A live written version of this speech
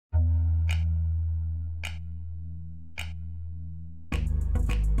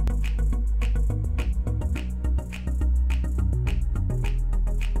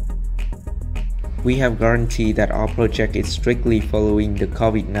We have guaranteed that our project is strictly following the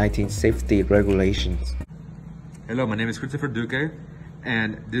COVID-19 safety regulations. Hello, my name is Christopher Duque,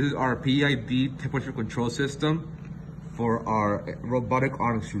 and this is our PID temperature control system for our robotic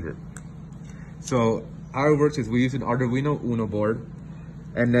arm shooter. So how it works is we use an Arduino Uno board,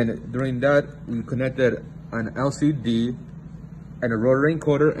 and then during that we connected an LCD and a rotary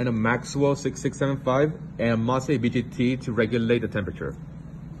encoder and a Maxwell 6675 and a MOSFET BJT to regulate the temperature.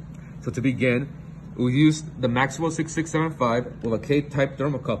 So to begin, we used the Maxwell 6675 with a K-type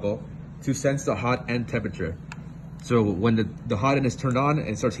thermocouple to sense the hot end temperature. So when the hot end is turned on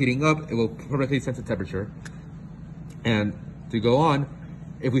and starts heating up, it will perfectly sense the temperature. And to go on,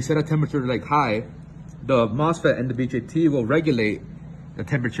 if we set a temperature like high, the MOSFET and the BJT will regulate the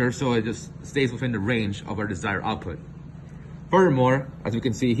temperature so it just stays within the range of our desired output. Furthermore, as we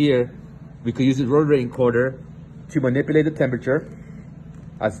can see here, we could use the rotary encoder to manipulate the temperature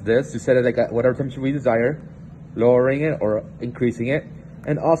as this, to set it like at whatever temperature we desire, lowering it or increasing it,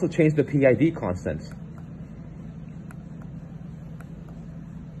 and also change the PID constants.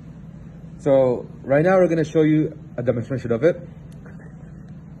 So right now we're going to show you a demonstration of it.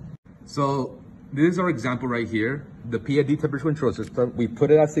 So this is our example right here, the PID temperature control system. We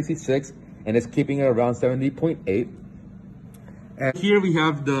put it at 66 and it's keeping it around 70.8. And here we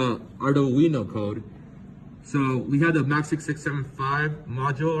have the Arduino code. So we have the Max 6675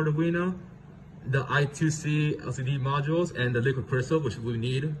 module Arduino, the I2C LCD modules, and the liquid crystal, which we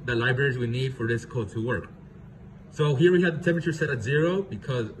need, the libraries we need for this code to work. So here we have the temperature set at 0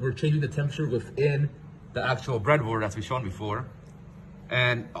 because we're changing the temperature within the actual breadboard as we've shown before.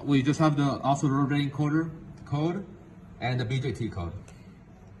 And we just have also the rotary encoder code and the BJT code.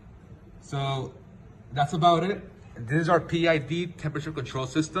 So that's about it. This is our PID temperature control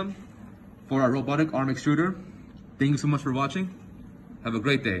system for our robotic arm extruder. Thank you so much for watching. Have a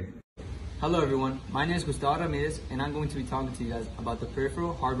great day. Hello everyone, my name is Gustavo Ramirez and I'm going to be talking to you guys about the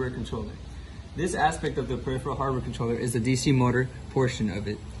peripheral hardware controller. This aspect of the peripheral hardware controller is the DC motor portion of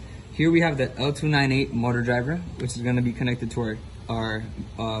it. Here we have the L298 motor driver, which is going to be connected to our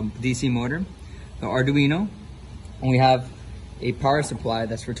DC motor, the Arduino, and we have a power supply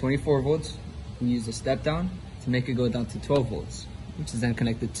that's for 24 volts. We use a step down to make it go down to 12 volts, which is then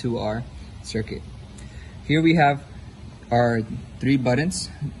connected to our circuit. Here we have our 3 buttons.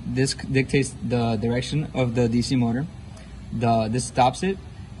 This dictates the direction of the DC motor. This stops it,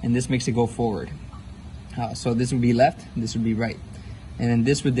 and this makes it go forward. So this would be left, this would be right. And then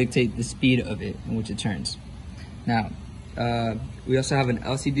this would dictate the speed of it in which it turns. Now, we also have an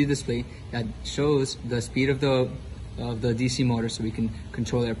LCD display that shows the speed of the DC motor so we can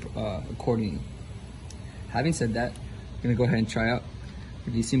control it accordingly. Having said that, I'm gonna go ahead and try out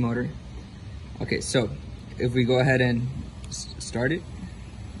the DC motor. Okay, so if we go ahead and start it,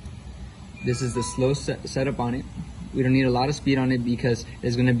 this is the slow setup on it. We don't need a lot of speed on it because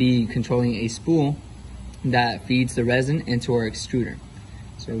it's going to be controlling a spool that feeds the resin into our extruder.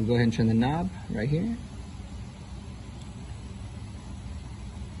 So we'll go ahead and turn the knob right here. You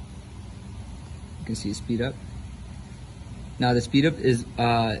can see it speed up. Now the speed up is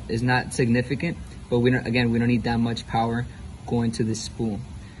not significant, but we don't need that much power going to this spool.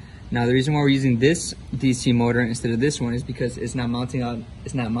 Now the reason why we're using this DC motor instead of this one is because it's not mounted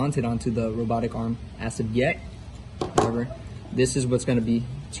onto the robotic arm as of yet. However, this is what's going to be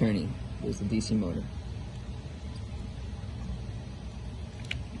turning. There's the DC motor.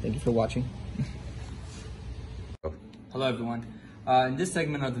 Thank you for watching. Hello everyone. In this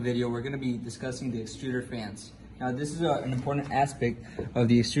segment of the video, we're going to be discussing the extruder fans. Now this is an important aspect of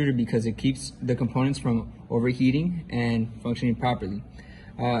the extruder because it keeps the components from overheating and functioning properly.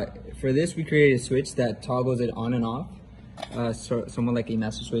 For this, we created a switch that toggles it on and off, somewhat like a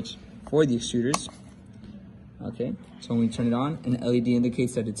master switch for the extruders. Okay, so when we turn it on, an LED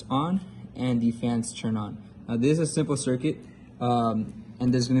indicates that it's on and the fans turn on. Now this is a simple circuit, and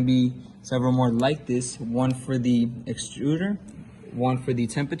there's going to be several more like this, one for the extruder, one for the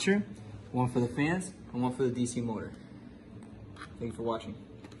temperature, one for the fans, and one for the DC motor. Thank you for watching.